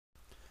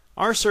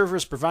Our server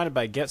is provided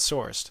by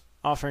GetSourced,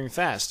 offering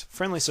fast,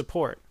 friendly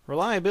support,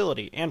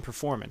 reliability, and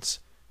performance.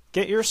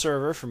 Get your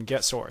server from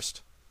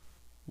GetSourced.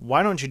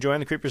 Why don't you join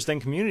the Creepers Den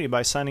community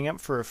by signing up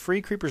for a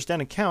free Creepers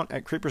Den account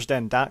at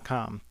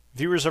creepersden.com.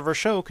 Viewers of our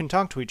show can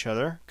talk to each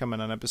other,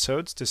 comment on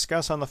episodes,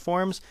 discuss on the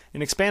forums,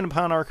 and expand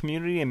upon our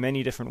community in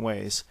many different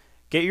ways.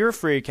 Get your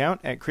free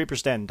account at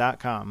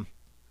creepersden.com.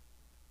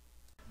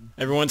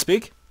 Everyone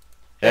speak?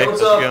 Hey,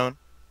 what's how's up? it going?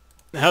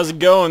 How's it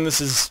going? This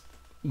is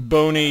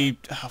Boney...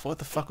 what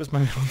the fuck was my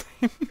middle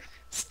name?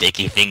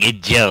 Sticky Finger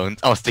Jones.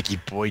 Oh, Sticky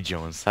Boy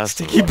Jones. That's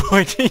the Sticky one.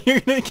 Boy.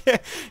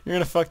 You're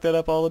gonna fuck that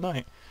up all the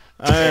night.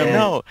 I am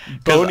No,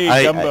 'cause Boney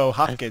I- Gumbo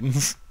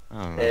Hopkins. Oh.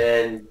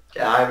 And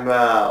I'm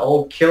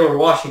Old Killer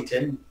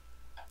Washington.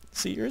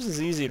 See, yours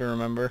is easy to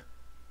remember.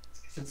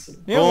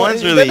 Well,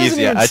 mine's that really doesn't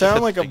easy. even I just sound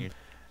had like a... figured.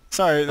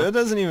 Sorry, that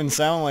doesn't even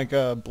sound like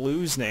a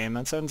blues name.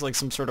 That sounds like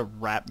some sort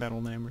of rap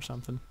metal name or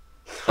something.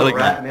 I like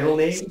Rat that. middle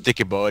name?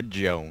 Sticky Boy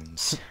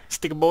Jones.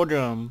 Sticky Boy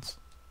Jones.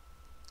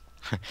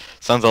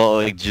 Sounds a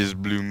lot like Jizz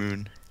Blue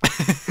Moon.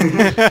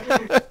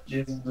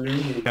 Just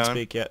blue. Don't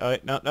Speak yet. Oh,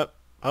 wait, no.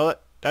 Hold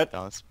it.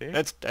 don't speak.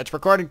 That's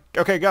recording.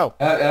 Okay, go.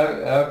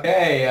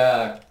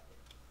 Okay,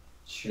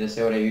 should I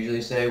say what I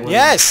usually say?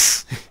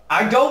 Yes!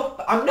 I'm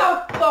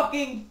not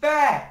fucking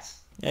fat!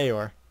 Yeah, you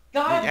are.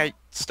 God Hey,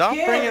 stop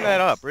damn bringing that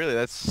it. up. Really,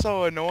 that's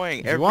so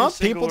annoying. If you want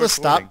people to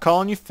stop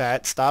calling you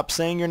fat, stop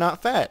saying you're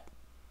not fat.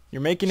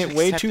 You're making it Just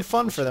way accept too it.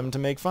 fun for them to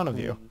make fun of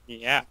you.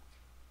 Yeah.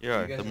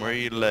 Yeah, You guys the more want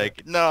you to do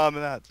like, no, I'm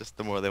not. Just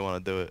the more they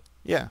want to do it.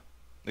 Yeah.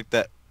 Like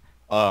that.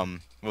 What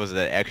was it?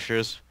 That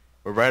extras?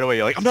 Where right away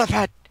you're like, I'm not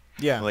fat.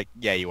 Yeah, I'm like,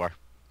 yeah, you are.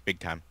 Big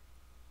time.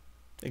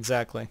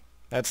 exactly.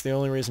 That's the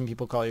only reason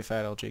people call you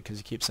fat, LG, because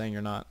you keep saying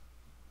you're not.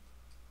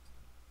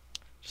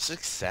 Just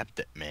accept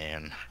it,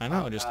 man. I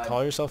know, just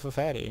call yourself a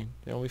fatty.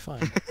 It'll be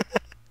fine.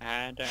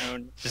 I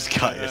don't Just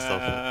cut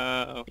yourself.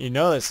 know. You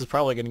know this is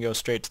probably going to go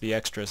straight to the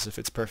extras if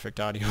it's perfect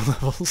audio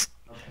levels.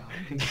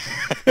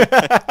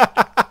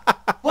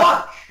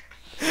 fuck!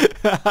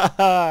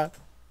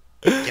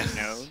 Yes.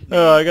 No.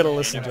 Oh, I gotta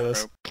listen to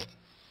this.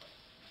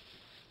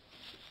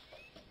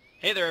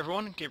 Hey there,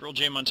 everyone. Gabriel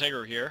J.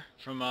 Montegro here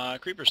from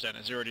Creepers Den,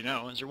 as you already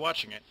know, as you're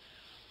watching it.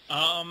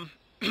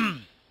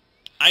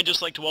 I'd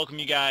just like to welcome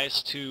you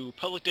guys to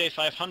Public Day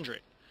 500,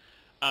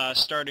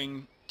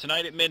 starting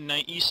tonight at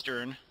midnight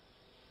Eastern.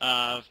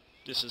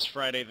 This is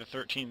Friday the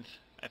 13th,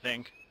 I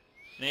think,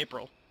 in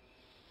April.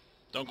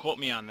 Don't quote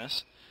me on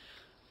this.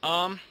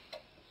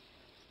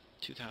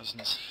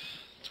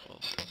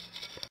 2012.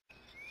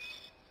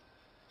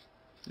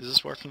 Is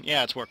this working?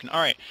 Yeah, it's working.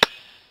 Alright.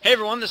 Hey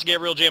everyone, this is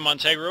Gabriel J.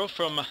 Montegro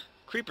from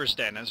Creepers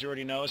Den, as you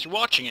already know, as you're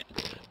watching it.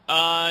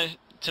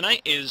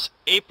 Tonight is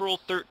April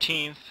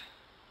 13th,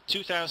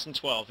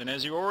 2012, and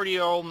as you already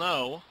all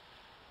know,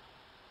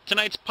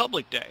 tonight's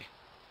Public Day.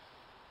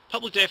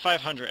 Public Day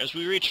 500. As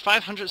we reach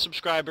 500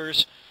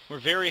 subscribers, we're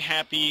very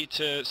happy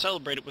to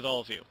celebrate it with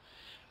all of you.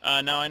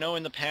 Now, I know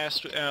in the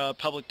past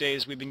Public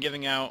Days we've been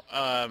giving out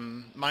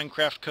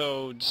Minecraft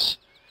codes,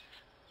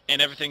 and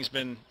everything's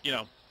been, you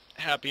know,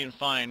 happy and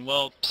fine.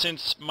 Well,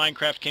 since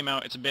Minecraft came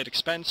out, it's a bit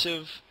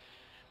expensive,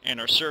 and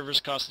our server's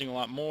costing a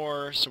lot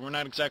more, so we're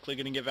not exactly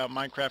going to give out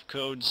Minecraft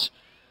codes.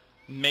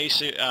 We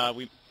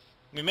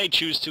may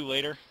choose to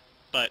later,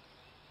 but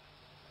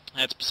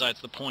that's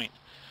besides the point.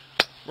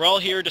 We're all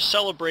here to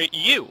celebrate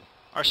you,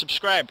 our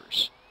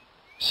subscribers.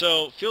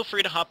 So feel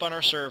free to hop on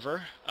our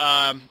server.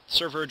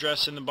 Server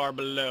address in the bar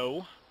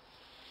below.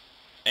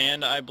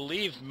 And I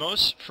believe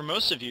for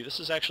most of you, this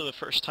is actually the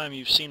first time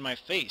you've seen my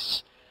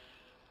face.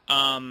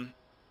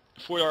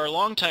 For our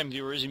longtime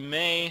viewers, you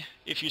may,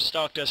 if you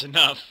stalked us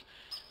enough,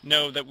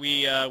 know that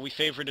we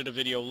favorited a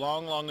video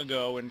long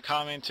ago and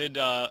commented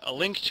a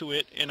link to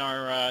it in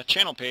our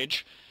channel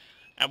page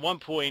at one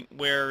point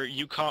where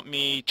you caught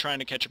me trying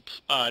to catch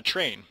a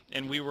train,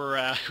 and we were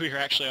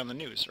actually on the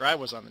news, or I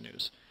was on the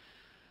news.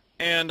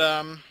 And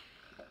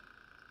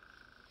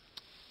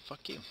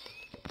fuck you.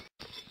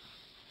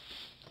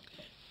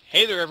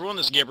 Hey there everyone,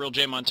 this is Gabriel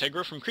J.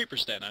 Montegro from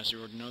Creepers Den, as you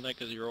already know that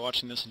because you were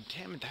watching this, and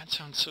damn it, that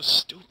sounds so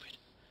stupid.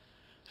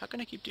 How can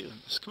I keep doing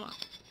this? Come on.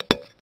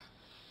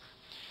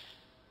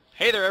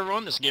 Hey there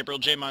everyone, this is Gabriel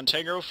J.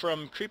 Montegro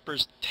from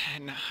Creepers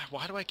Den.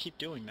 Why do I keep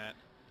doing that?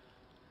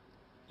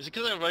 Is it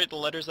because I write the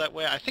letters that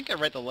way? I think I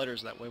write the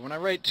letters that way. When I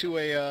write to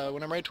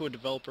a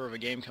developer of a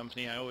game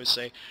company, I always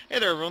say, "Hey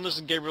there, everyone. This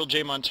is Gabriel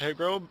J.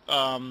 Montegro."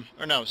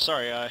 Or no,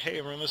 sorry. Hey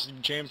everyone, this is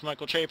James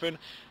Michael Chapin,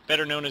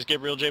 better known as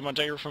Gabriel J.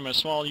 Montegro from a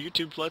small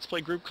YouTube Let's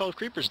Play group called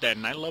Creepers Den,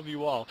 and I love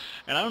you all.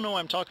 And I don't know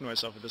why I'm talking to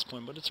myself at this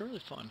point, but it's really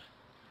fun.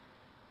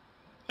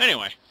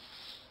 Anyway.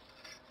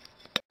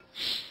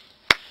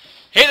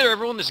 Hey there,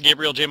 everyone. This is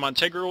Gabriel J.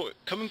 Montegro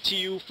coming to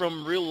you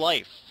from real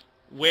life,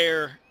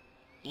 where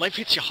life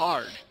hits you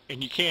hard,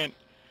 and you can't...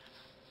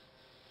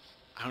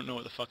 I don't know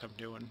what the fuck I'm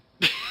doing.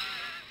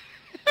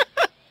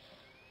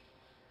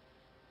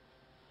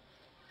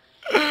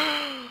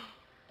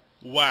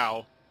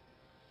 Wow.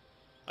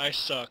 I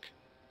suck.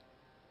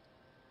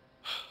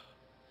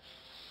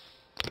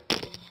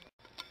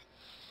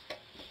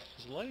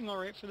 Is the lighting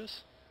alright for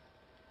this?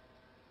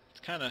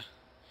 kind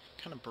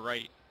of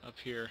bright up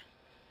here.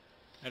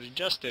 I'd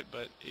adjust it,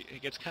 but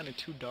it gets kind of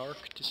too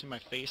dark to see my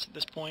face at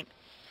this point.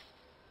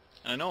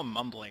 And I know I'm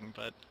mumbling,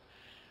 but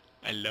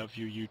I love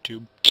you,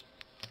 YouTube.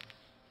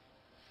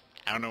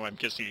 I don't know why I'm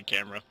kissing a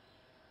camera.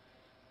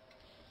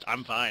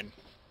 I'm fine.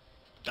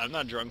 I'm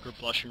not drunk or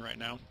blushing right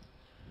now.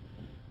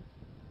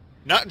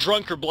 Not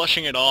drunk or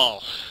blushing at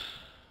all.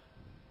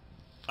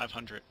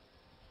 500.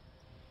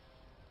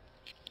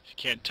 If you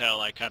can't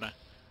tell, I kind of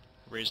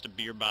raised a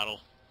beer bottle.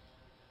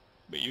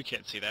 But you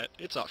can't see that.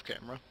 It's off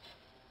camera.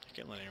 I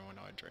can't let anyone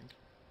know I drink.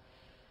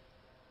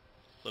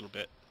 A little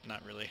bit.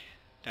 Not really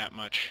that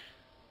much.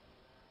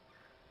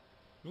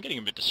 I'm getting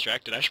a bit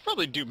distracted. I should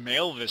probably do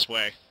mail this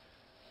way.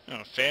 You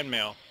know, fan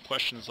mail.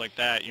 Questions like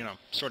that, you know,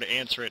 sort of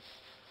answer it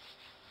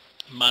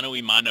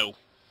mano-y-mano.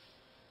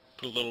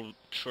 Put little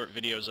short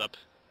videos up.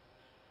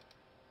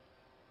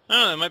 I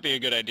don't know, that might be a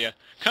good idea.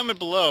 Comment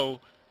below,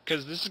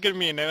 because this is going to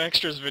be an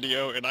extras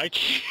video, and I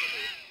can't...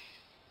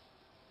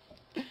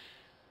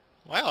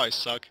 Wow, I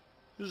suck.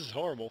 This is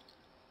horrible.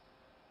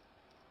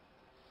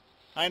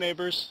 Hi,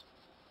 neighbors.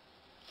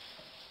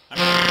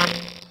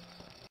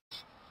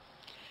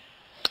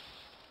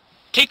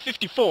 Take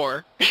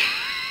 54.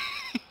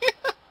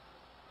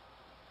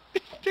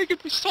 It's taking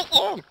me so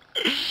long.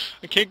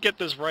 I can't get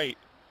this right.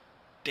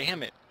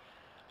 Damn it.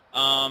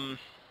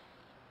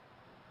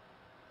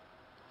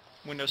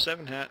 Windows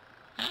 7 hat.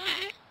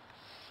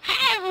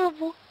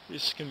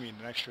 This is gonna be an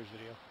extras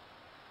video.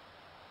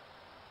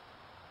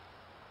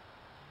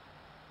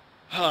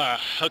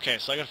 Okay,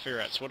 so I gotta figure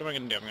out. So what am I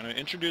gonna do? I'm gonna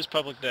introduce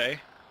Public Day.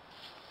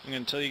 I'm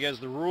gonna tell you guys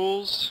the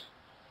rules.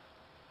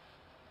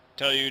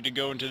 Tell you to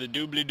go into the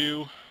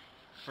doobly-doo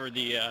for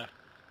the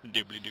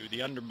doobly-doo, the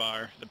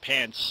underbar, the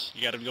pants.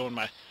 You gotta go in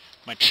my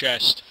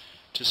chest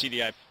to see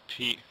the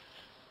IP.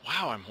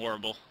 Wow, I'm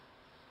horrible.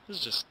 This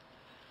is just...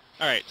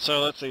 Alright,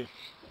 so let's see.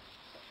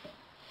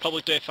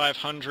 Public Day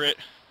 500.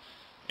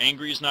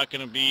 Angry's not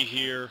gonna be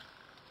here.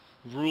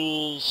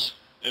 Rules,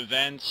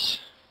 events,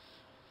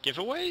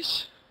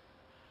 giveaways?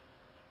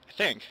 I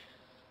think.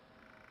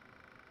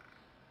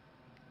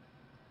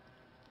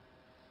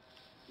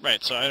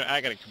 Right, so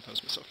I gotta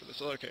compose myself for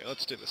this. Okay,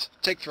 let's do this.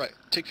 Take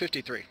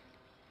 53.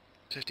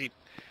 50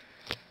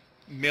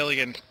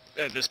 million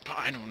at this point.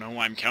 I don't know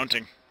why I'm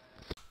counting.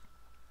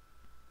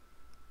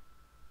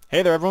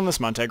 Hey there, everyone. This is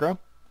Montegro.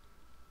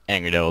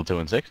 Angry Devil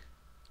 216.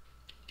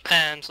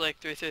 And Slake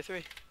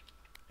 333.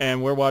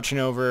 And we're watching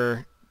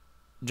over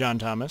John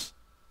Thomas.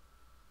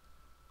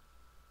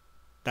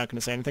 Not going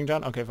to say anything,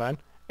 John? Okay, fine.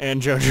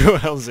 And Jojo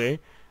LZ.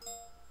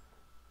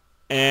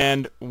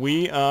 And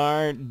we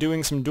are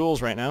doing some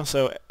duels right now.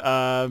 So,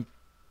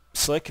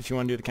 Slick, if you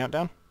want to do the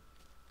countdown.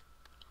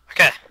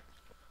 Okay.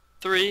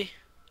 3,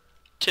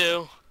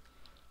 2,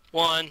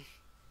 1,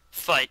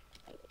 fight.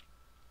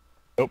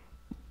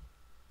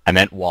 I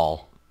meant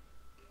wall.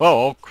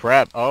 Oh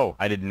crap. Oh,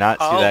 I did not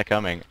see that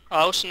coming.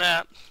 Oh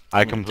snap.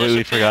 I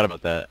completely forgot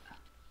about that.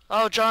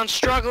 Oh, John's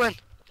struggling.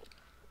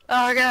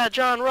 Oh god,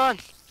 John, run.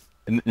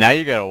 And now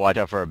you gotta watch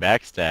out for a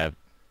backstab.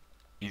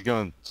 He's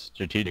going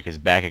strategic, his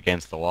back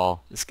against the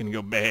wall. This is going to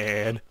go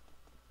bad.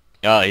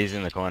 Oh, he's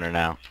in the corner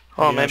now.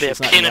 Oh, Yeah, maybe a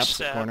she's not in the penis opposite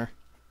stab. corner.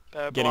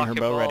 Better Getting block her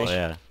your bow ready. Oh balls.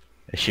 yeah.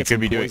 She Get could some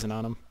be doing... poison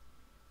on him.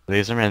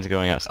 Laserman's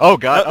going out. Oh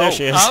god, there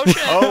she is. Oh, shit.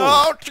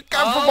 Oh, she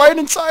got from right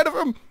inside of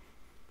him.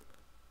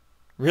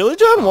 Really,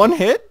 John? One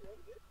hit?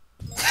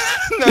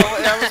 No,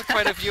 that was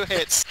quite a few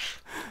hits.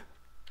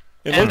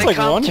 It And looked the like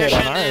one hit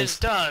on competition is ours.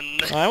 done.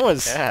 That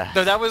was Yeah.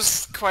 No, that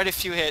was quite a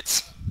few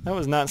hits.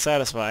 not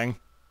satisfying.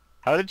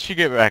 How did she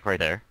get back right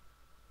there?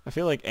 I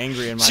feel like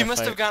angry in my She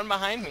must fight. have gotten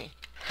behind me.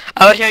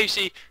 I like how you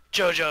see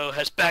JoJo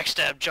has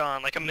backstabbed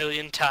John like a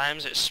million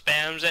times. It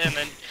spams it, and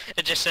then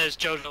it just says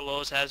JoJo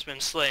Lowe's has been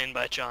slain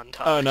by John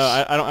Thomas. Oh no,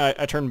 I don't.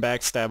 I turned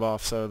backstab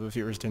off so the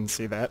viewers didn't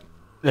see that.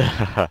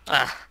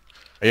 Ah.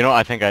 You know,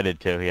 I think I did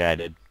too. Yeah, I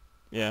did.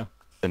 Yeah.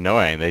 It's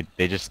annoying.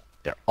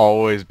 They're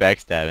always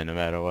backstabbing no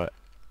matter what.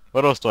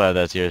 What else do I have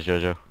that's yours,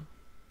 Jojo?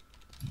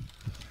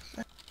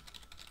 I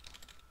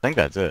think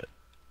that's it.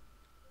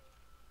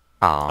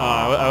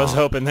 I was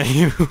hoping that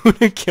you would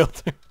have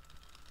killed her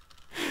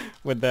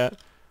with that.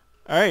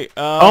 All right.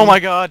 Oh my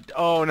god!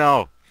 Oh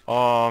no!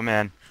 Oh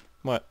man!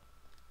 What?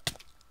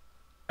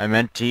 I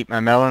meant to eat my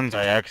melons.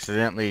 I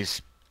accidentally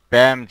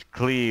spammed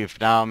cleave.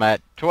 Now I'm at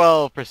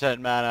 12%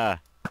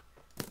 mana.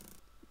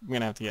 I'm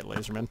gonna have to get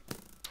Laserman.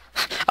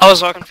 I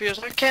was all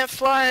confused. I can't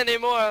fly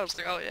anymore. I was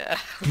like, oh yeah,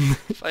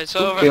 fight's Who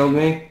over. killed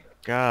me?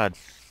 God,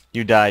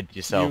 you died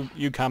yourself.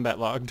 You combat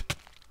logged.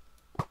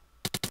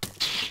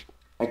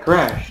 I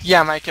crashed.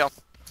 Yeah, my kill.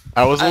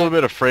 I was a little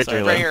bit afraid Sorry.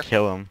 to Right let here. him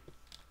kill him.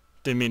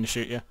 Didn't mean to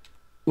shoot you.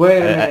 Wait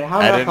a minute, how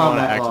I did I didn't want to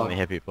combat accidentally log?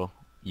 hit people.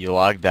 You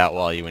logged out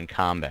while you in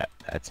combat.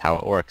 That's how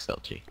it works,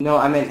 LG. No,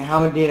 I meant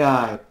how did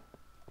I?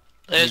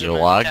 Laserman, You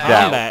logged yeah.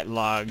 out. Combat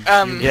logged.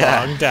 Um, You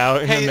Yeah. logged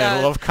out in Hey, the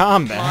middle of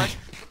combat.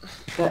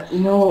 That,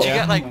 no. Do you oh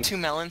got my- like 2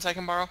 melons I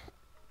can borrow?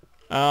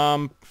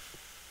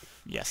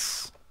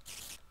 Yes.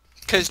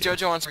 Because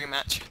JoJo wants a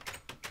rematch.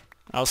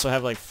 I also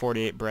have like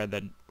 48 bread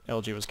that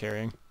LG was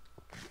carrying.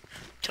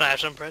 Can I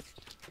have some bread?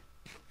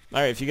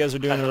 Alright, if you guys are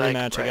doing I a like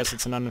rematch, I red. guess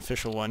it's an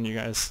unofficial one, you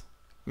guys.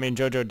 I mean,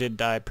 JoJo did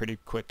die pretty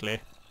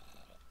quickly.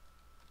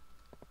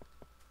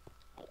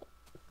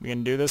 We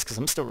gonna do this? Because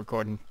I'm still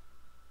recording.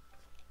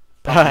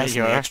 Pop this in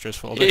You the are? extras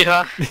folder.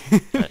 Yeah.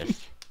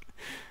 Nice.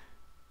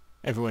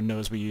 Everyone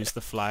knows we use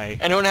the fly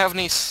Anyone have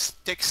any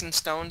sticks and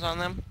stones on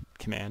them?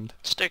 command.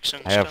 Sticks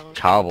and I have stones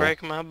cobble.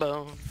 break my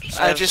bones.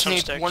 I have just some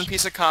need sticks. 1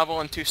 piece of cobble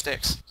and 2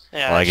 sticks.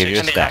 Yeah, Well, I have give you a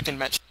And the 16. stack. crafting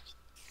bench.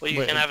 Well, you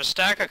Wait. can have a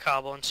stack of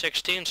cobble and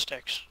 16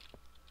 sticks.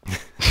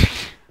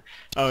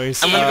 Oh,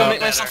 he's, I'm gonna go better. make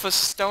myself a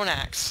stone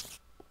axe.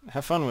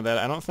 have fun with that.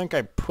 I don't think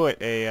I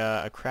put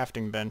a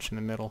crafting bench in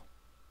the middle.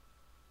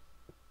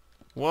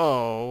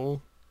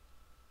 Whoa.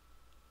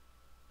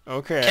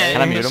 Okay. Okay,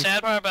 Can I the mute him?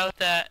 sad part about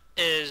that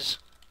is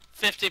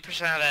 50%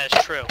 of that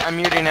is true. I'm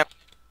muting it.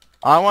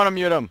 I want to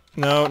mute him.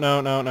 No,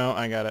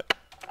 I got it.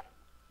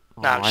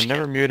 Oh, No, I'm I just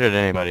never kidding. muted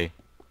anybody.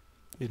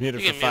 He's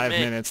muted You for can mute 5 me.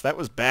 minutes. That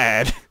was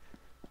bad.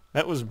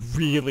 That was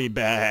really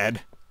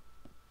bad.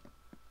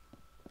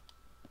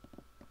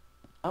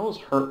 That was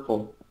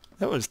hurtful.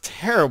 That was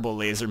terrible,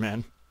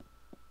 Laserman.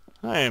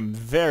 I am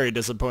very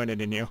disappointed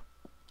in you.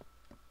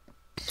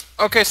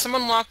 Okay,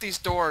 someone locked these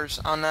doors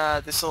on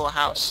this little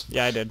house.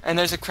 Yeah, I did. And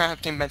there's a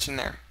crafting bench in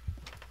there,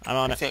 I'm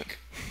on I it. think.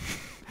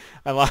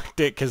 I locked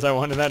it because I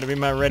wanted that to be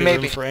my ready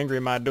Maybe. room for Angry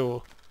My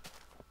Duel.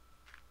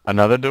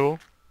 Another duel?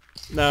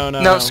 No,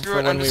 Screw for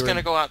it, when I'm we just were-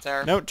 gonna go out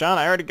there. No, John,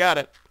 I already got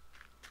it.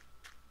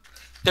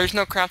 There's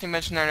no crafting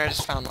bench in there and I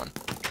just found one.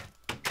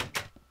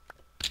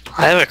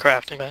 I have a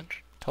crafting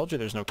bench. Told you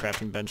there's no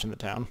crafting bench in the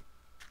town.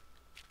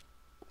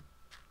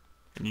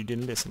 And you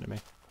didn't listen to me.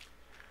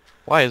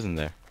 Why isn't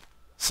there?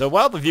 So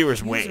while the viewers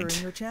User in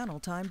wait, your channel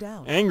timed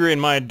out. Angry in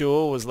My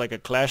Duel was like a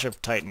clash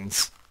of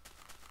titans.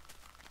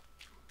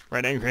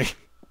 Right, Angry?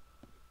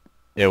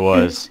 It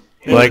was.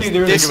 Dude, Like, there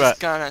think This about... is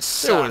gonna There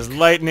suck. was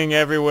lightning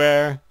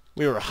everywhere.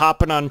 We were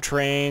hopping on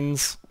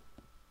trains.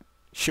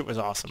 Shit was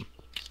awesome.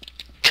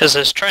 Because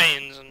there's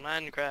trains in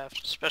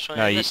Minecraft, especially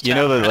No, in you, this you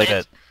town, know the like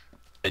right?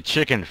 a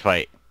chicken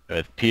fight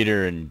with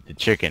Peter and the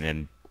chicken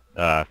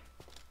and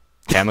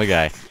Family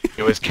Guy.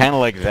 It was kind of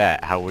like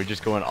that. How we're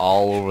just going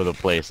all over the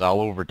place,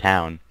 all over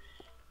town.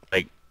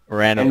 Like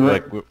And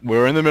we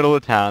were in the middle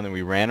of town, and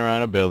we ran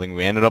around a building.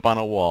 We ended up on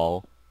a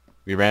wall.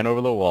 We ran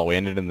over the wall. We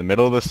ended in the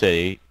middle of the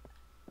city.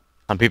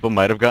 Some people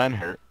might have gotten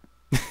hurt.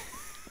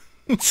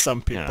 Some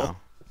You people. know.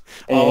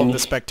 All of And- the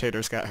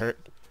spectators got hurt.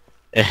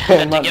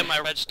 Had to get my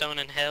redstone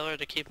inhaler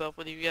to keep up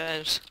with you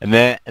guys. And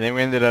then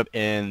we ended up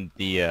in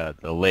the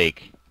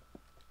lake,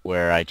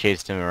 where I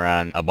chased him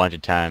around a bunch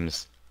of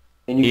times.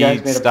 And you He guys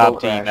made a boat stopped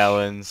eating crash.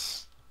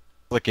 melons.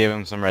 Flick gave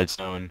him some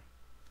redstone,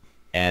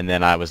 and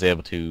then I was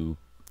able to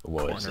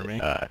Corner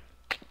me.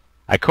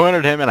 I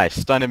cornered him and I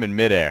stunned him in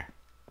midair.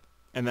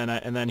 And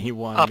then he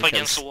won Up because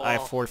against the I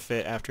wall.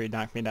 forfeit after he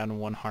knocked me down to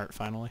 1 heart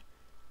finally.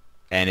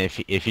 And if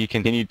he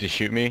continued to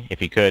shoot me, if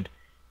he could,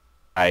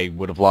 I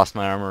would have lost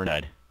my armor and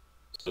died.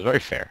 So it was very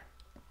fair.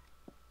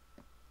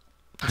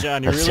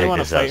 John, you Let's really take want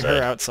to this fight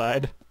her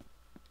outside. outside?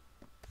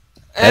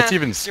 That's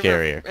even give her-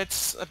 scarier.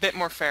 It's a bit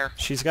more fair.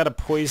 She's got a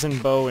poison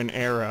bow and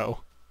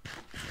arrow.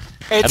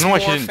 It's don't know why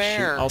she more didn't shoot.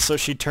 fair. Also,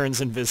 she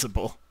turns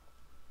invisible.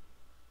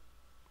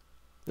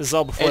 This is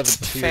all before It's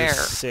the tier fair.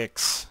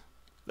 6.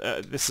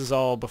 This is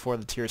all before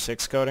the tier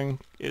 6 coding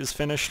is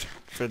finished,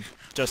 for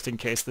just in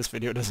case this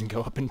video doesn't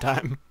go up in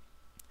time.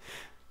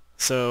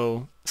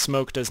 So,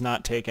 smoke does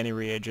not take any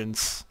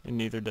reagents, and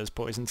neither does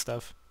poison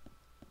stuff.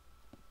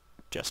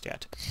 Just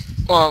yet.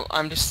 Well,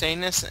 I'm just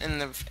saying this in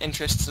the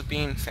interests of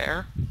being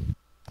fair.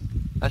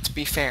 Let's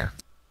be fair.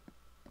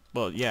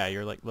 Well, yeah,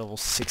 you're like level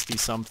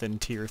 60-something,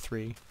 tier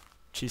 3.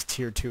 She's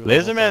tier 2. level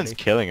Laserman's 30.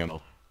 killing him.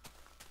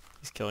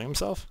 He's killing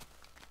himself?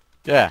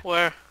 Yeah.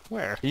 Where?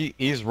 Where?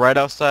 He's right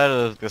outside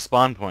of the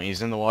spawn point.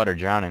 He's in the water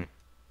drowning.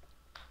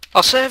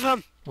 I'll save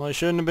him! Well, he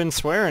shouldn't have been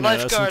swearing at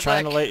us and Lifeguard,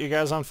 trying to like- light you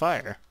guys on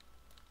fire.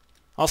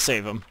 I'll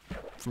save him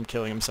from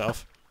killing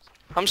himself.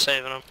 I'm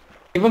saving him.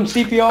 Give him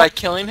CPR. By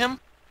killing him?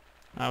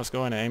 I was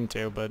going to aim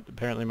to, but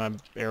apparently my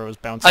arrows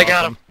bounced I off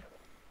got him.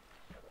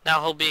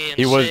 Now he'll be in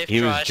He was safe,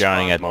 he was dry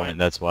drowning spawn at the point. moment.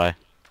 That's why.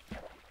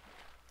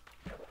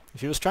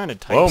 If he was trying to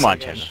type Whoa,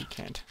 something, Montana. he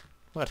can't.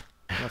 What?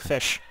 I'm a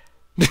fish.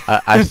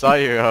 I saw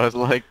you. I was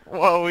like,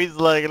 whoa, he's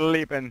like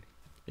leaping.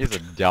 He's a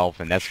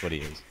dolphin. That's what he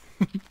is.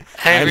 I'm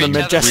Angry, a tether-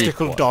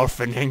 majestical What?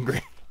 dolphin,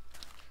 angry.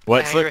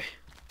 What? Slick? Angry.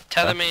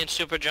 Tether me and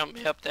super jump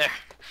me up there.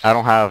 I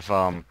don't have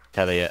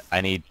tether yet. I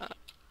need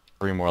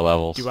 3 more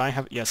levels. Do I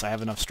have... Yes, I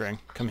have enough string.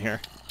 Come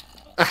here.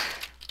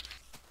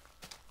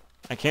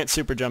 I can't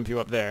super jump you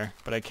up there,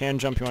 but I can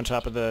jump you on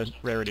top of the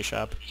rarity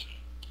shop.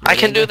 I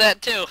can do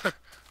that too.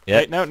 Yeah.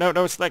 Wait, no,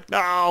 it's like...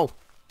 No!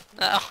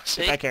 No,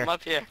 see, back here. I'm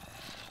up here.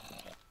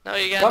 No,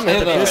 you got Come here,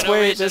 tether me though. for This no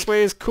way, reason. this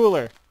way is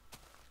cooler.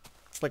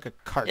 It's like a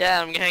cart.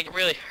 Yeah, I'm gonna get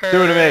really hurt.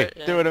 Do it to me.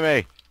 Yeah. Do it to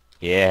me.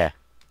 Yeah.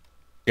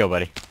 Go,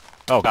 buddy.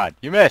 Oh God,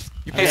 you missed.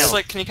 You Hey, know.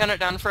 Slick, can you count it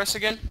down for us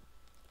again?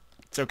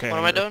 It's okay. What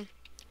am I Angry. doing?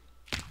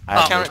 I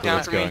have no Count it clue down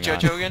what's for me, going on.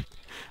 Jojo, again.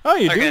 Oh,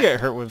 you do Okay. get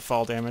hurt with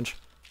fall damage.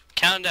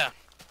 Count down.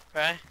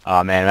 Right?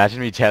 Oh man, imagine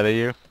me tether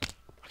you.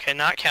 Okay,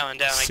 not counting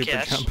down, I Super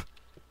guess. jump.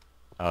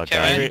 Oh, Okay,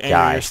 darn. right. Angry,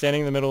 Die. you're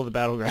standing in the middle of the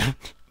battleground.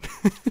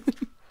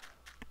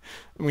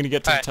 I'm gonna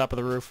get to the Alright. top of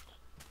the roof.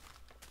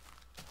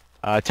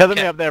 Tether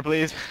me Okay. up there,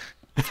 please.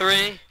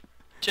 3,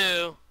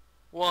 2,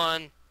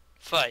 1,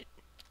 fight.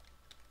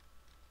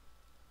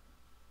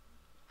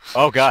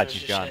 Oh god, So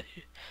she's she gone.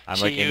 said- I'm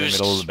she like in the used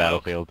middle of the smoke.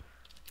 battlefield.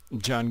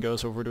 John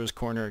goes over to his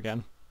corner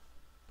again.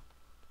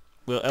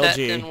 Will That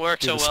LG didn't work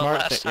do so the well smart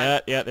last thing?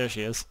 time. Yeah, there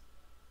she is.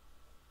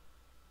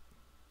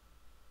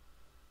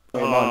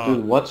 Wait, Mom,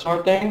 do what sort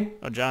of thing?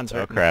 Oh, John's Oh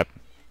hurting. crap.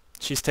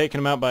 She's taking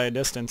him out by a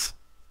distance.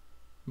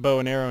 Bow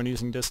and arrow and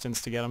using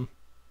distance to get him.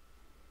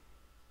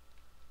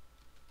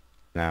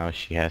 Now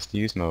she has to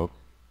use smoke.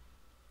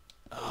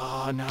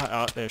 Oh, no.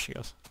 Oh, there she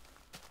goes.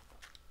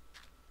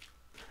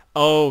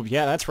 Oh,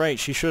 yeah, that's right.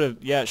 She should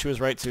have... Yeah, she was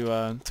right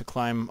to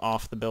climb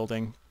off the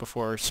building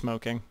before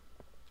smoking.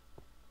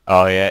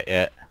 Oh yeah,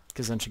 yeah.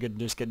 Because then she could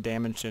just get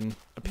damaged and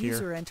appear.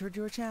 User entered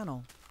your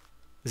channel.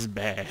 This is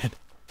bad.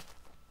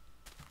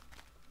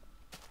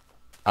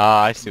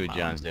 I see what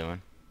John's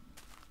doing.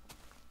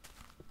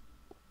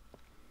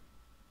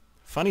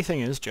 Funny thing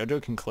is,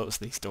 JoJo can close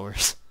these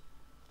doors.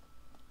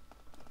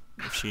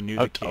 If she knew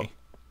the key. Oh.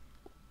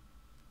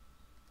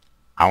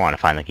 I want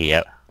to find the key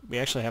out. We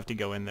actually have to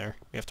go in there.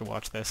 We have to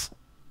watch this.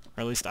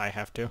 Or at least I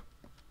have to.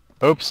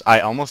 Oops, I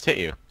almost hit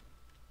you.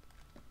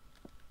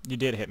 You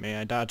did hit me.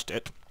 I dodged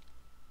it.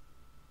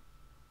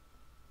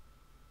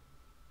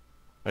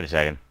 Wait a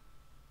second.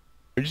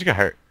 Who just got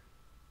hurt?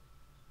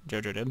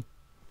 JoJo did.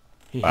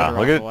 He hit Wow, her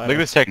look off at the look at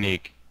this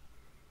technique.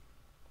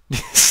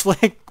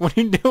 Slick, what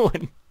are you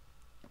doing?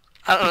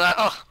 I don't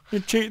know.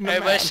 You're cheating the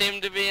Everybody match.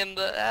 seemed to be in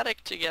the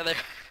attic together.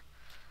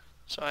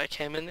 So I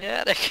came in the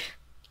attic.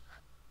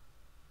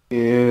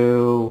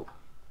 Ew.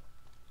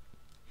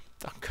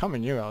 I'm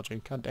coming you,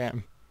 LG. God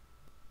damn.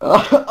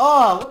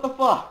 Oh, what the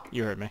fuck?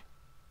 You heard me.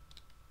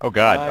 Oh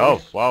god. Oh,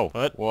 Nice. whoa.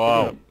 What?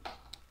 Whoa.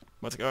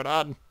 What's going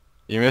on?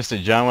 You missed it.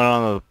 John went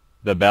on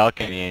the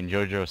balcony and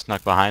JoJo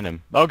snuck behind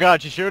him. Oh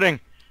god, she's shooting.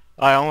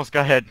 I almost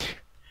got hit.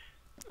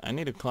 I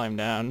need to climb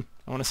down.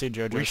 I want to see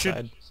JoJo's We should-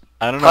 side.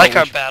 I don't I know. like we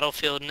our should-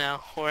 battlefield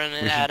now. We're in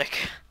an we should-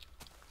 attic.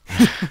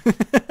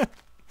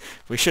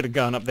 We should have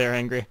gone up there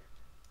angry.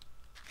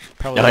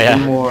 Probably Oh, yeah.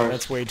 More.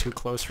 That's way too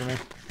close for me.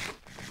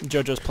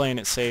 JoJo's playing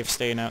it safe,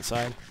 staying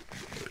outside.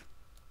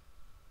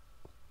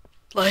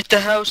 Light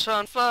the house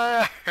on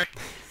fire!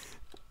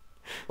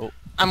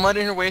 I'm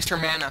letting her waste her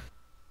mana.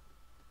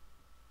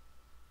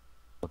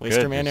 Waste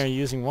her Good, mana just- are you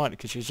using what?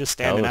 Because she's just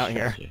standing Oh, out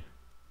here. shit.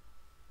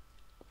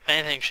 If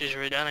anything, she's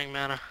redunning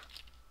mana.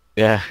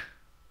 Yeah.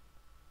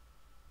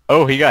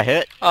 Oh, he got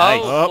hit. Oh,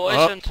 Nice.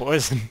 poisoned.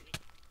 Poison.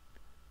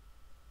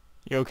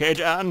 You okay,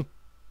 John?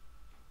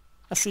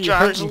 I see you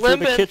John's hurting through the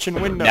limping. kitchen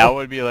window. That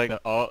would be like,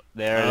 oh,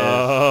 there it is.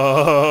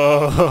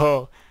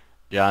 Oh,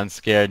 John's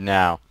scared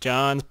now.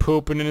 John's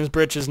pooping in his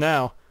britches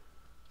now.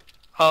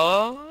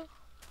 Oh,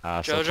 So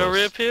JoJo close.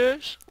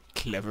 reappears?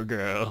 Clever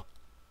girl.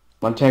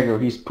 Montego,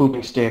 he's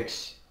pooping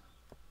sticks.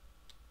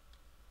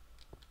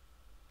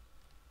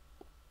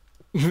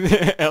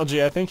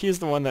 LG, I think he's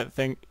the one that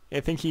I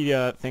think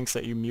he thinks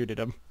that you muted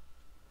him.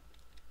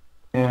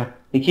 Yeah.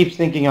 He keeps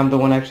thinking I'm the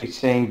one actually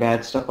saying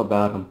bad stuff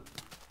about him.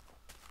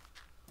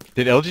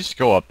 Did LG just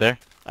go up there?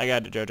 I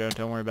got it, JoJo.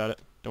 Don't worry about it.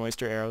 Don't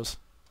waste your arrows.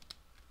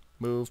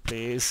 Move,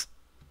 please.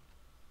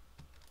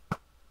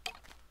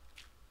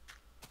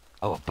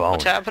 Oh, a bone.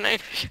 What's happening?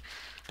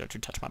 Don't you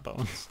touch my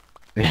bones.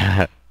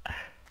 Yeah.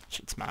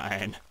 Shit's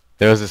mine.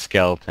 There was a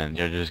skeleton.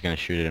 JoJo's gonna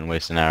shoot it and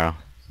waste an arrow.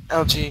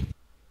 LG.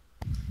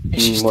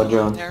 Is she What, still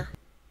John? out there?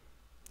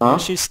 Huh?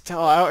 She's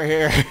still out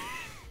here.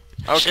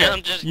 Okay. She'll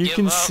just You give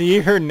can up. see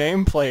her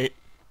nameplate.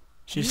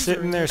 She's User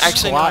sitting there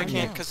Actually, no, I squatting.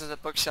 can't because of the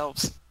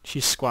bookshelves.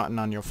 She's squatting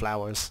on your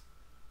flowers.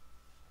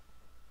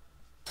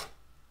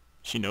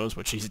 She knows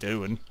what she's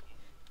doing.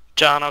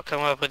 John, I'll come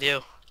up with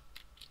you.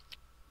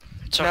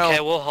 It's No.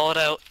 okay, we'll hold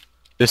out.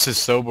 This is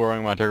so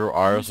boring, Montego.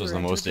 Ours was User the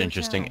entered most your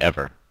interesting channel.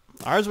 ever.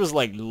 Ours was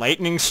like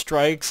lightning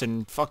strikes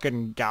and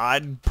fucking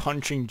God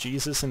punching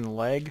Jesus in the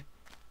leg.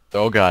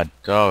 Oh god.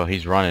 Oh,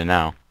 he's running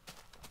now.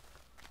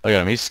 Look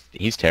at him.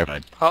 He's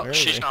terrified. Oh, Where is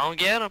she's he? gonna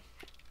get him.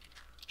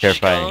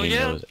 Terrified. gonna He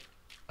get him. knows it.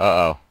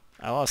 Uh-oh.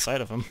 I lost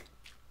sight of him.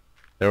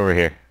 They're over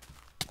here.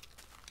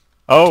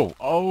 Oh!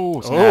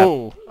 Oh! Snap.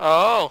 Oh!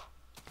 Oh,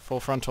 Full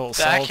frontal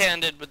assault.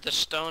 backhanded with the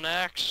stone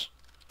axe.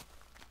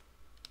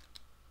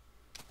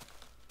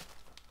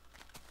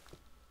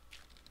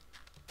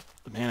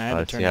 Man, I had to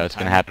Let's turn see how the it's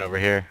gonna timer. happen over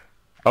here.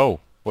 Oh!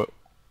 What?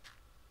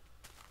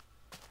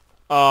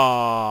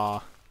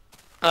 Aw,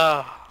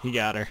 Oh, he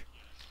got her.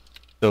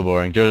 So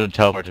boring. Jojo,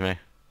 teleport to me.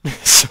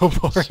 So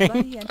boring.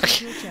 Buddy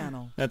entered your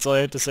channel. That's all I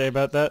have to say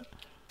about that.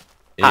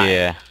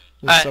 Yeah.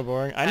 It's I- so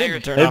boring. I I need to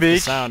agree. turn Hey, off the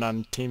Beach. sound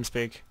on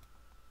TeamSpeak.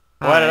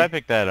 Why did I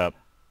pick that up?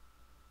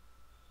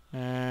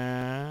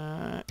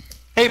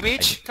 Hey,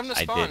 Beach, come to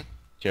I spawn.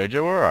 did.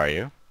 Jojo, where are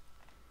you?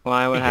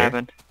 Why? What You here?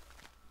 happened?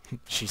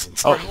 She's We're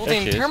inside. Oh,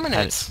 holding there she is.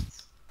 terminants.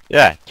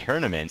 Yeah,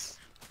 tournaments.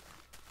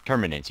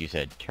 Tournaments, you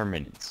said.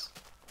 Tournaments.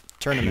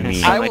 Tournament.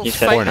 mean- I like will you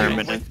said, fight you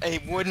tournament. with a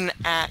wooden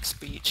axe,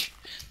 Beach.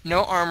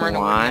 No armor and a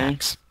Why? wooden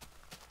axe.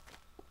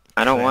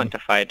 I don't Clem. want to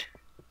fight.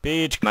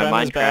 Beach, My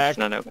Clem is back. Minecraft's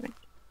not opening.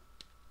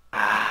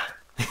 Ah,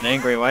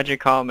 angry. Why'd you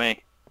call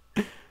me?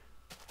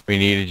 We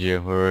needed you.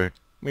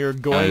 We were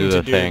going do to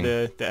the do thing.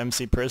 the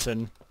MC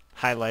Prison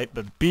highlight,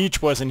 but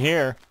Beach wasn't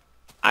here.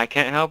 I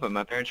can't help it.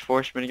 My parents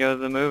forced me to go to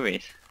the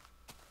movies.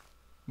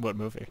 What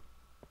movie?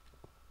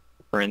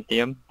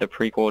 Corinthium, the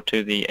prequel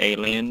to the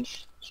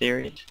Aliens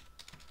series.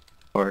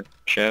 Or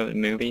show,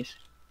 movies.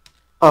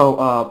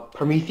 Oh,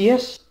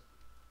 Prometheus?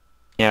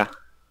 Yeah,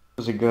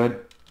 Was it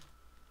good?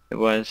 it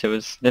was.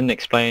 Didn't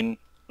explain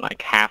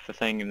like half the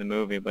thing in the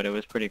movie, but it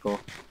was pretty cool.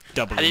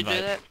 Double How do you do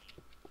invite. that?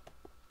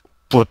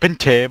 Flipping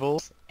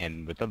tables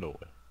and with the Lord.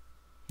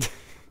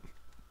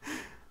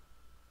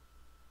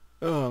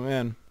 Oh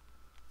man.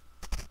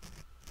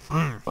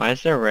 Why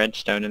is there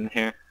redstone in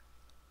here?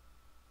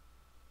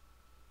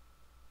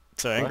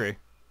 So angry.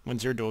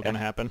 When's your duel gonna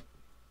happen?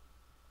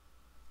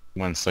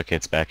 When Slick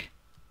hits back.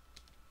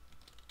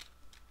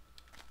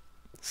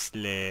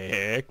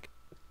 Slick.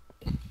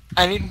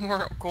 I need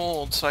more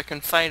gold so I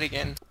can fight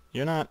again.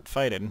 You're not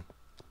fighting.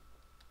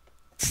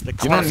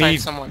 Slick's I You want don't to fight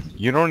need- someone.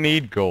 You don't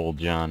need gold,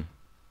 John.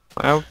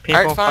 Well,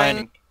 people Alright, fine.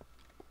 fighting.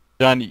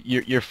 John,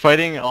 you're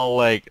fighting all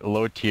like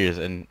low tiers,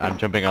 and I'm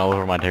jumping all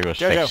over Montegro's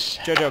face.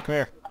 Jojo, come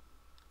here.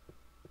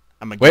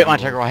 I'm a Wait, gamble.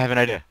 Montego, I have an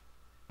idea.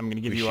 I'm gonna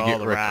give We you should all get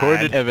the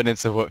recorded ride.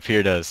 evidence of what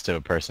fear does to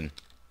a person.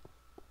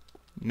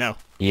 No.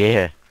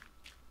 Yeah.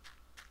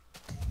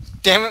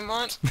 Damn it,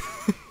 Mont.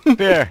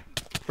 Fear.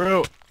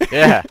 Bro.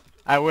 Yeah.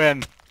 I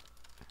win.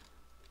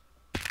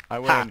 I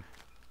win. Ha.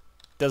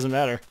 Doesn't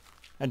matter.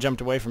 I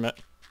jumped away from it.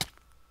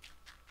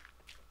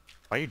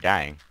 Why are you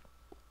dying?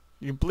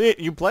 You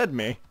bled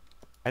me.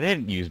 I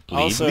didn't use bleed.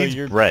 Also, Bleed's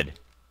you're- bread.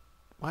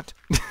 What?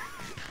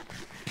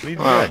 Bleed's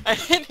Wow. bread. I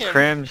hit him.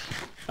 Crims.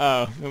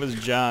 Oh, it was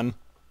John.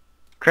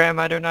 Crim,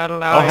 I do not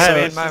allow Oh, him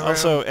hey. in my room.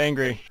 Also,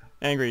 angry.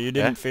 Angry, you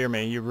didn't Yeah? fear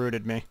me. You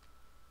rooted me.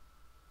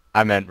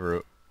 I meant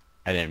root.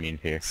 I didn't mean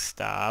fear.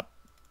 Stop.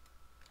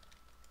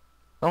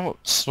 Don't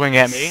swing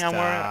at me. I'm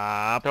wearing.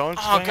 Stop. Don't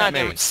Oh swing god at me.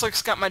 damn it,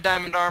 Slick's got my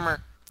diamond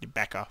armor. You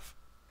back off.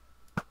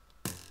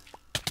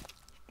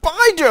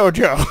 Bye,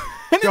 Jojo!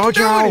 I didn't do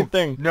Jojo!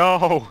 anything.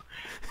 No.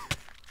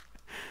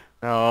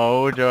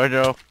 No,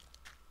 Jojo.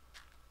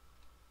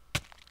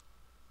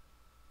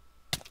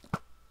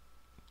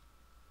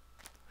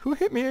 Who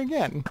hit me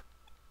again?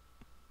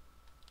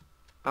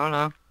 I don't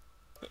know.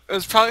 It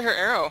was probably her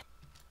arrow.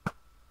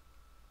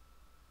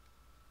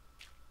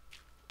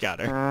 Got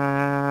her.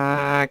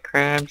 Ah,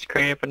 Crim's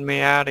creeping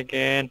me out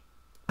again.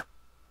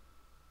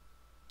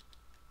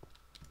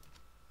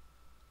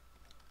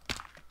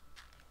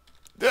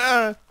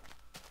 Ah!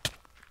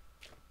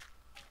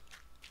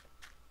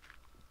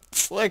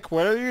 Slick,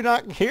 why are you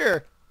not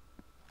here?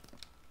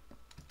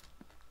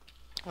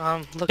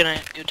 Looking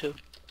at YouTube.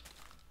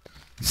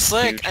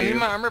 Slick, I need YouTube.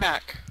 my armor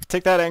back.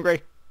 Take that,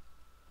 Angry.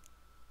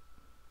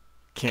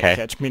 Can't 'Kay.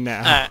 catch me now.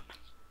 Alright.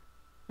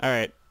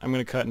 Alright, I'm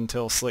gonna cut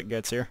until Slick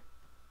gets here.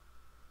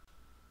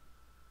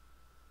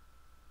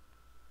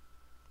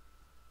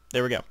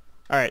 There we go.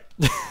 Alright.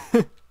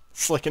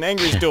 Slick and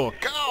Angry's duel.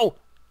 Go!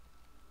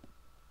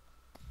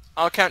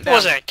 I'll count down.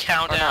 Was it a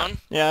countdown?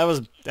 Yeah, that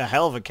was a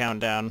hell of a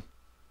countdown.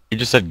 You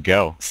just said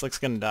go. Slick's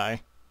gonna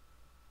die.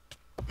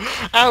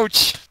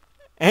 Ouch!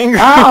 Angry!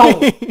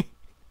 Ow!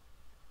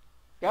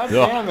 God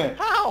Ugh. damn it.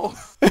 Ow!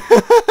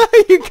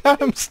 You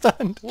got him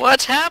stunned.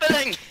 What's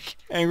happening?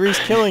 Angry's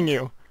killing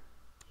you.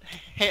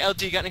 Hey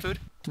LD, got any food?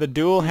 The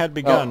duel had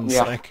begun,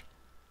 yeah. Slick.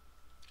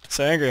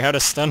 So Angry, how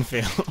does stun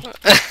feel?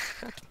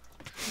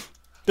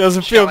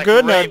 Doesn't feel like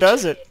good now, raped.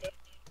 does it?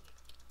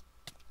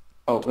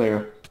 Oh,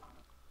 there.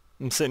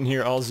 I'm sitting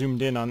here all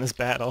zoomed in on this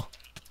battle.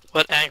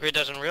 What Angry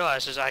doesn't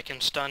realize is I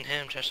can stun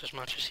him just as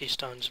much as he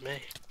stuns me.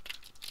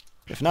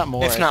 If not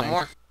more, if I not think.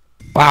 more.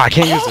 Wow, I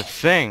can't use the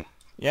thing.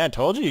 Yeah, I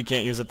told you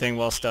can't use a thing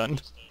while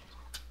stunned.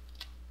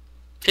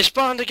 He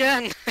spawned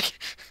again!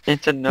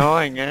 It's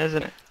annoying,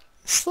 isn't it?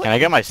 Slick. Can I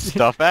get my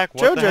stuff back?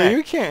 What the Jojo, heck?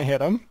 you can't hit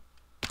him.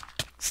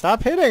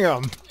 Stop hitting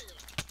him. Her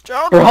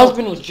Jojo!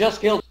 husband was just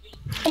killed.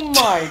 Oh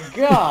my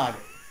god.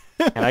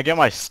 Can I get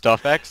my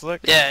stuff back,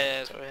 Slick?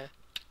 Yeah, that's what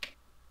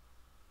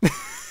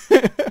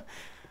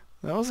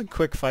That was a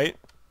quick fight.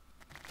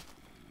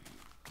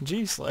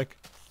 Gee, Slick.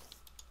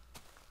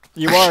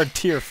 You are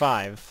tier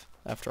 5,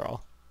 after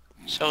all.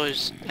 So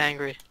is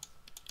Angry.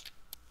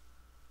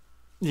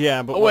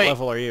 Yeah, but Oh, what wait.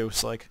 level are you,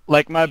 Slick?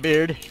 Like my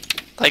beard.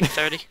 Like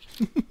 30.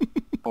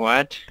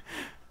 What?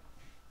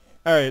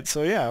 Alright,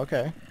 so yeah,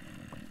 okay.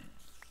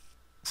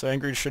 So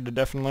Angry should have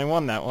definitely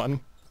won that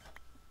one.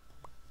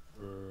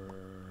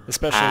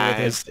 Especially with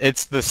his...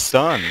 It's the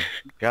sun.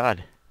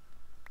 God.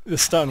 The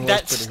stun was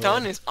That pretty stun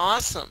horrible. is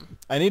awesome.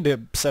 I need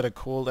to set a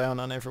cooldown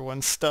on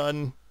everyone's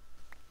stun.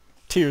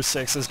 Tier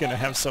 6 is going to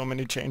have so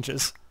many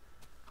changes.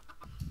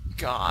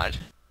 God.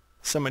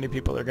 So many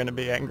people are going to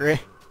be angry.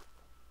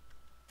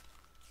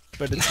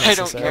 But it's I don't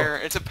necessary. care.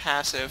 It's a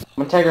passive.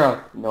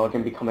 Montegra. No, it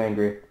can become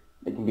angry.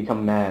 It can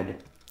become mad.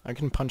 I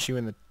can punch you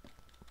in the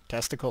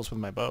testicles with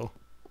my bow.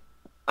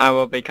 I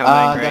will become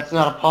angry. That's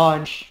not a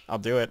punch. I'll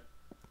do it.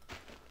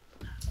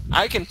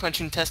 I can punch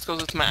you in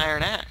testicles with my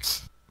iron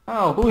axe.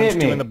 Oh, who Punched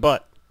hit you me? in the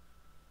butt.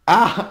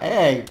 Ah,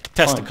 hey.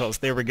 Testicles.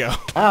 There we go.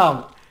 Punch.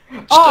 Ow.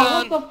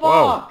 Oh, what the fuck?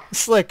 Whoa.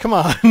 Slick, come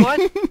on. What?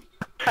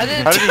 I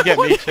didn't. How did he get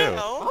me too?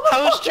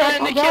 I was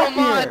trying to kill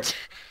Mott.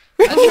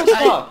 What the I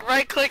fuck?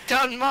 right-clicked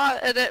on Mott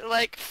and it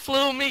like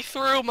flew me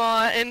through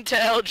Mott into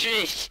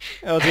LG.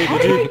 LG, How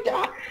did I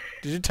die?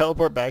 did you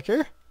teleport back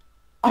here?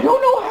 I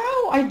don't know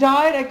how. I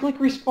died, I clicked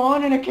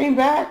respawn, and it came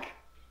back. I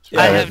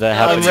Yeah, have that no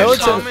happens. I'm It's a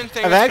idea. common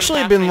thing I've that's actually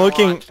been been happening a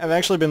looking. lot. I've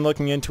actually been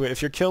looking into it.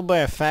 If you're killed by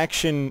a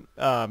faction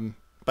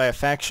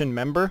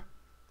member,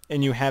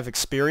 and you have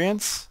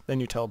experience, then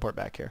you teleport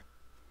back here.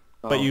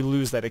 But Oh. you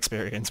lose that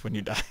experience when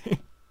you die.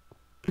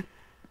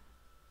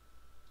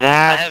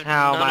 That's have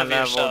how none my of your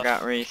level stuff.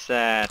 got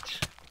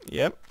reset.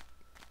 Yep.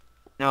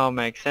 No, it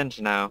makes sense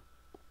now.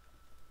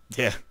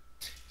 Yeah.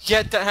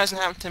 Yet that hasn't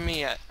happened to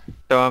me yet.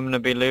 So I'm gonna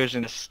be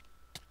losing this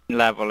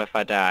level if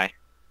I die.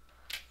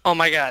 Oh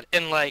my god!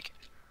 And like,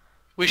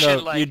 we No,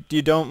 should like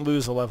you don't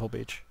lose a level,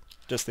 Beach.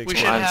 Just the We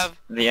experience. should What's have-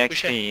 the XP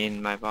should-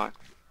 in my box.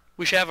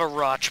 we should have a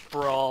Roch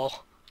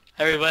brawl.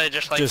 Everybody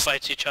just like Just-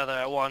 fights each other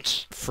at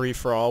once. Free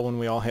for all when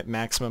we all hit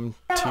maximum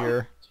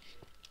tier.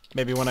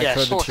 Maybe when I Yes.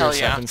 code the Oh, tier hell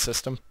yeah. 7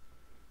 system.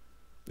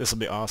 This will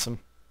be awesome.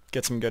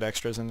 Get some good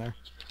extras in there.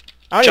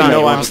 I don't John, even know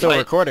you why wanna I'm still fight?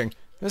 recording.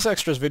 This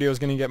extras video is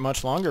going to get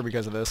much longer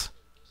because of this.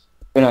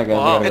 Good night, guys.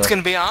 Wow. I gotta It's go.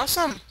 gonna be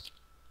awesome.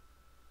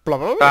 Blah,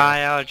 blah, blah. Bye,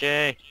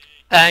 LJ.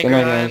 Angry, Good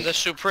night, I am guys. the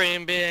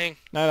supreme being.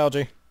 Night,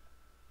 LG.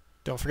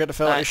 Don't forget to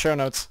fill out your Night. show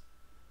notes.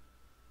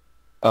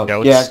 Oh,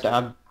 Goats.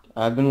 yeah,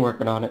 I've been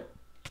working on it.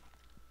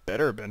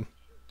 Better have been.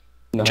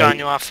 No, John,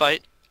 you want to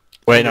fight?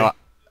 Wait, no.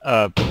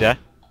 Yeah.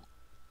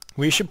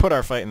 We should put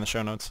our fight in the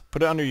show notes.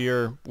 Put it under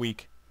your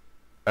week.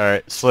 All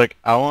right, Slick.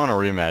 I want a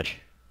rematch.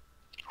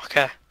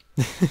 Okay.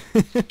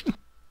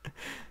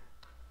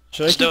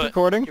 Should Let's I do keep it.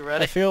 recording? You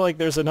ready? I feel like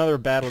there's another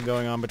battle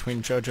going on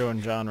between JoJo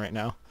and John right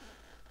now.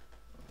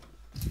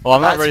 Well,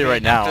 I'm not That's ready me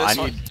right now.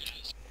 after I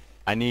this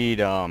one. need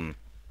a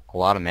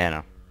lot of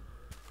mana.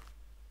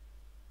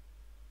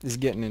 It's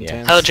getting Yeah.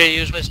 intense. LJ,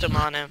 use wisdom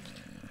on him.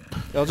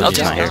 LJ's LJ's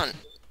not here. gone.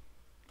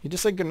 He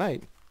just said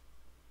goodnight.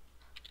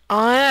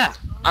 Oh yeah.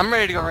 I'm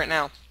ready to go right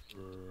now.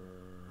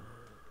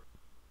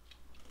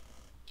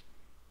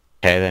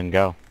 Okay, then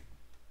go.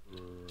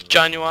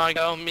 John, you want to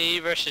go? Me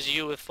versus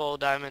you with full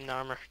diamond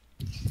armor.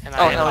 And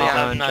Oh, hell yeah. have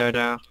Hello, none.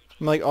 Jojo.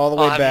 I'm like all the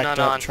I'll way have backed none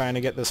up on. trying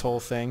to get this whole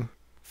thing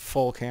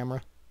full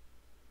camera.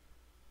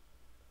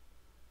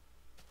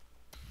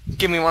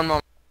 Give me one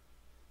moment.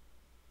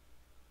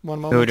 One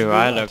moment. Who to do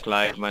I that. look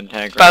like,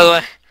 Montegro? By the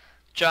way,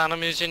 John,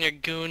 I'm using your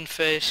goon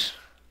face.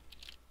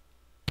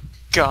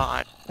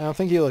 God. I don't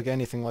think you look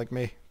anything like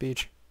me,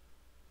 Beach.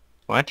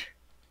 What?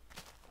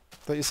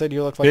 Thought you said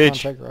you look like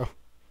Beach. Montegro.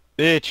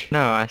 Bitch.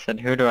 No, I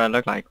said who do I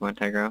look like,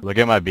 Montegro? Look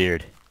at my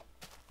beard.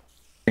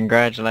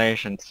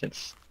 Congratulations,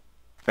 it's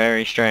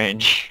very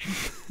strange.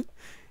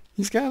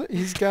 He's got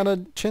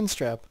a chin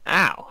strap.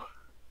 Ow.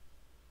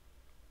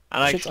 I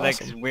like Shit's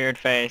Slick's awesome. weird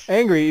face.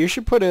 Angry, you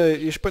should put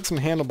some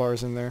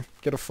handlebars in there.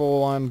 Get a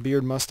full on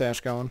beard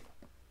mustache going.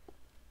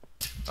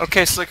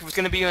 Okay, Slick, if it's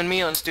gonna be you and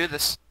me, let's do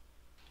this.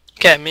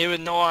 Okay, me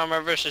with no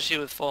armor versus you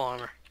with full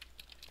armor.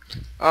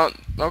 Oh,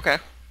 okay.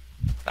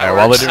 All right,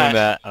 while works. they're doing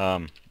Alright.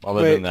 that,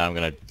 Wait. I'm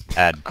gonna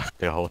add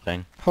the whole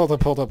thing. Hold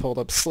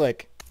up.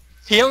 Slick.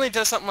 He only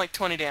does something like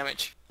 20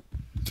 damage.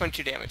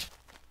 22 damage.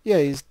 Yeah,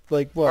 he's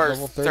like what, Or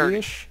level 30.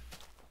 30ish?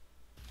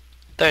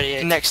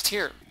 38. Next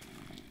tier.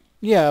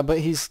 Yeah, but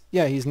he's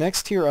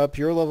next tier up.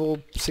 You're level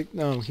 6.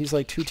 No, he's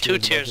like 2 tiers. Two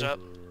above tiers you. up.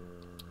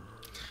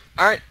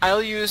 Alright,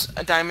 I'll use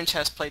a diamond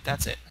chest plate,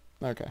 that's it.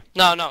 Okay.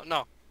 No.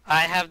 I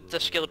have the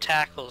skill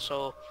tackle,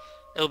 so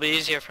it'll be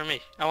easier for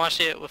me. I want to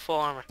see it with full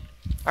armor.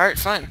 Alright,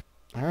 fine.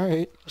 All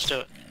right. Let's do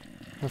it.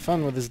 Have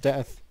fun with his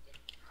death.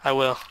 I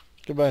will.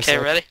 Goodbye, Okay,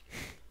 Slick. ready?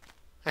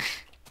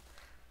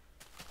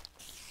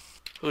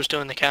 Who's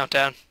doing the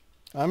countdown?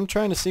 I'm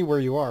trying to see where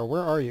you are.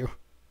 Where are you?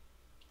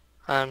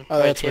 I'm Oh,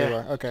 right that's here. where you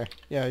are. Okay.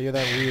 Yeah, you're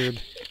that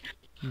weird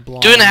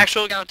blonde. Do an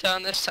actual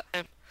countdown this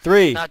time.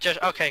 3, Not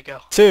just... Okay, go.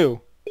 2,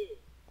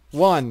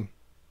 1.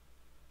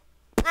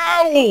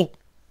 Ow!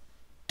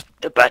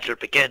 The battle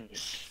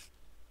begins.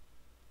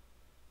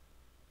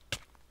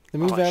 The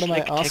move out of my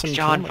Slick awesome takes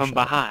John camera from shot.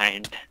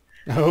 behind.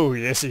 Oh,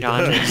 yes he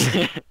John does.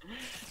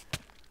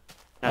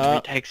 As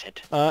he takes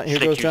it. Here Slick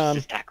goes uses John.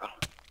 his tackle.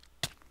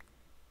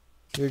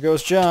 Here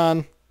goes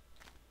John.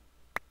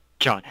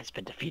 John has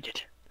been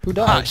defeated. Who Ah,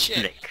 died? shit.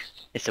 Slick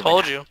is the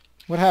Told winner. you.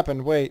 What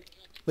happened? Wait.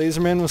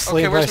 Laserman was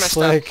slain Okay, by where's my stuff?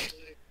 Slick.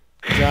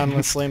 John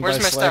was slain Where's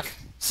by my Slick. stuff?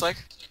 Slick?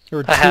 There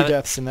were I 2 have it.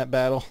 deaths in that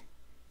battle.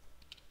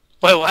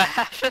 Wait, what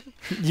happened?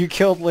 You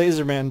killed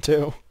Laserman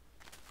too.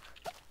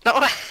 No,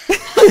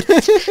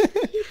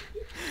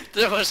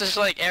 there was this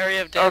like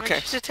area of damage. Okay.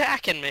 He's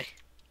attacking me.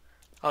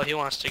 Oh, he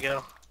wants to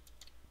go.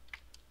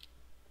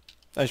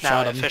 I Now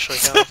shot I him. officially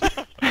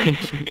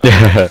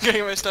go.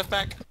 Getting my stuff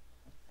back.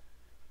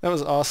 That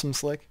was awesome,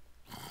 Slick.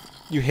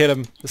 You hit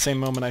him the same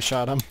moment I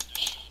shot him.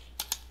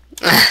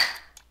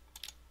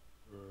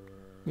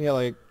 Yeah,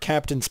 like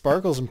Captain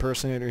Sparkles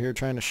impersonator here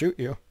trying to shoot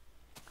you.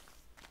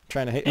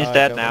 Trying to hate. He's I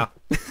dead killed now.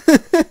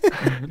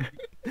 him.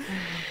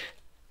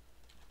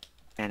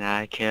 And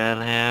I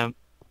kill him.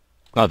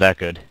 Not that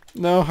good.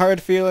 No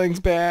hard feelings,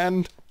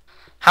 band.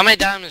 How many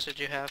diamonds did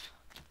you have?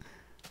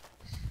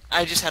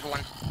 I just had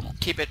one.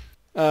 Keep it.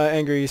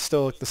 Angry, you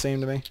still look the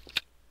same to me.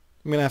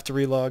 I'm gonna have to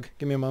relog.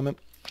 Give me a moment.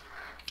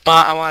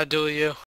 I want to duel you.